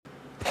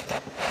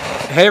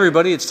Hey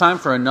everybody, it's time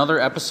for another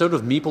episode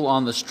of Meeple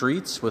on the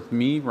Streets with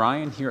me,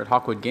 Ryan, here at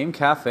Hawkwood Game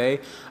Cafe.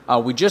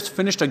 We just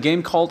finished a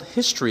game called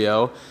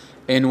Histrio,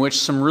 in which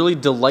some really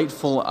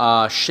delightful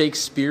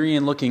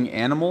Shakespearean-looking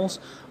animals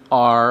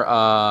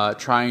are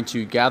trying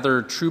to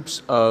gather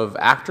troops of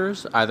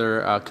actors,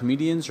 either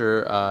comedians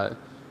or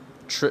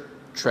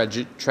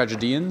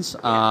tragedians,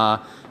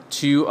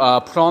 to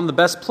put on the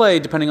best play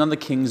depending on the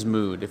king's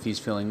mood, if he's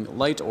feeling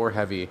light or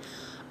heavy.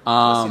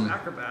 Some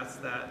acrobats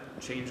that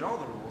change all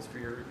the rules for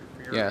your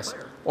Yes,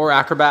 player. or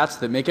acrobats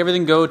that make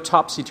everything go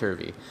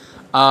topsy-turvy.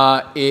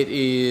 It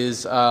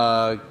is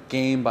a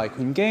game by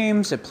Queen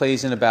Games. It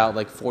plays in about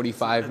like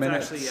 45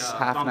 minutes, Actually,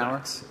 half an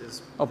hour.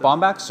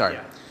 Bombax Sorry.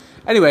 Yeah.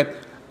 Anyway,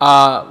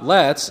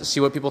 let's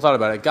see what people thought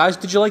about it. Guys,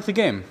 did you like the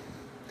game?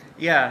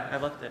 Yeah, I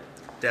loved it.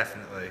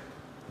 Definitely.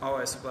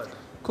 Always a pleasure.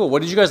 Cool.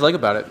 What did you guys like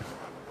about it?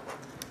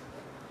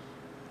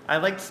 I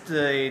liked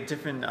the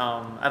different.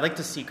 I liked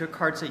the secret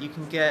cards that you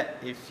can get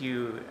if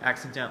you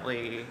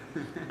accidentally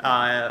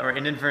or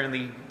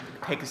inadvertently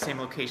pick the same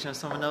location as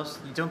someone else.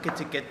 You don't get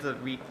to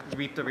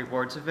reap the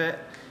rewards of it,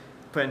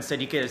 but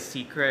instead you get a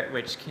secret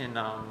which can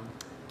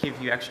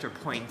give you extra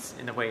points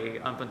in a way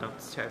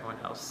unbeknownst to everyone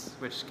else,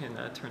 which can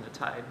turn the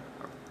tide.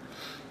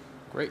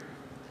 Great.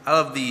 I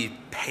love the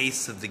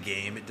pace of the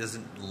game. It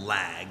doesn't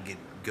lag. It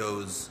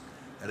goes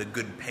at a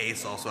good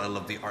pace. Also, I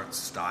love the art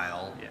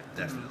style. Yeah.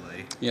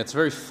 Definitely. Yeah, it's a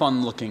very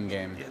fun-looking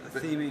game. Yeah, the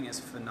theming is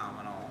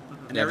phenomenal.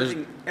 And Yeah,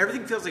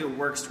 everything feels like it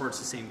works towards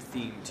the same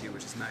theme, too,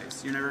 which is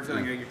nice. You're never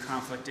feeling like you're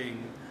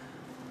conflicting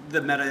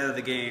the meta of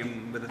the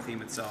game with the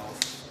theme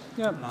itself.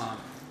 Yeah.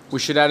 We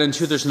should add in,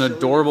 too, there's an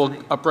adorable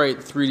upright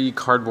 3D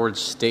cardboard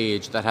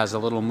stage that has a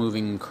little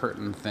moving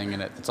curtain thing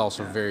in it that's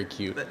also very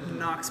cute. That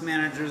knocks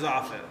managers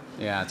off it.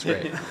 Yeah, it's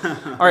great.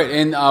 All right,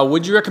 and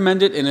would you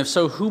recommend it? And if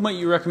so, who might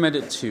you recommend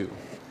it to?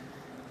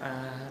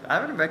 I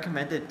would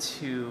recommend it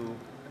to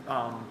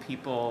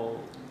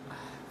people,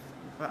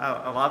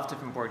 a lot of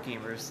different board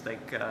gamers.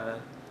 Like,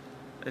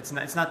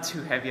 it's not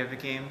too heavy of a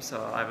game,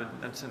 so I would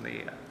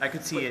absolutely. I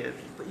could see it.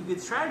 But you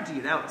could strategy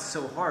it out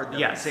so hard though,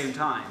 Yes. at the same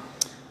time.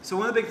 So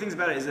one of the big things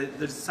about it is that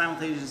there's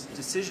simultaneous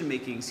decision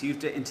making, so you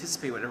have to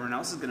anticipate what everyone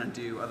else is going to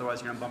do.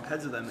 Otherwise, you're going to bump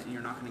heads with them, and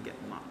you're not going to get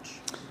much.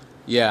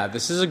 Yeah,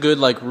 this is a good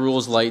like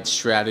rules light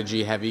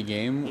strategy heavy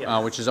game,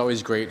 Yes. which is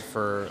always great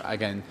for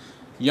again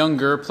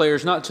younger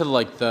players, not to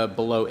like the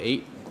below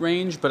 8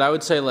 range, but I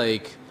would say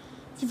like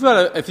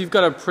if you've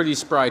got a pretty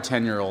spry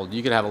 10-year-old,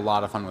 you could have a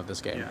lot of fun with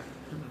this game. Yeah.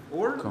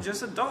 Or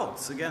just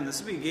adults. Again,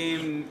 this would be a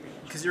game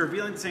because you're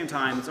revealing at the same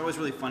time. It's always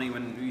really funny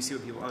when you see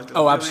what people are doing.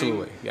 Oh,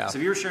 absolutely, yeah. So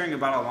if you were sharing a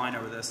bottle of wine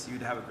over this,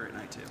 you'd have a great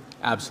night too.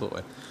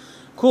 Absolutely.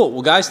 Cool.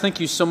 Well, guys, thank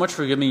you so much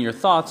for giving me your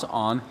thoughts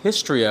on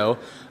Histrio.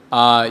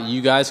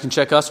 You guys can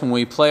check us when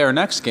we play our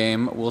next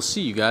game. We'll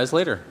see you guys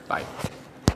later. Bye.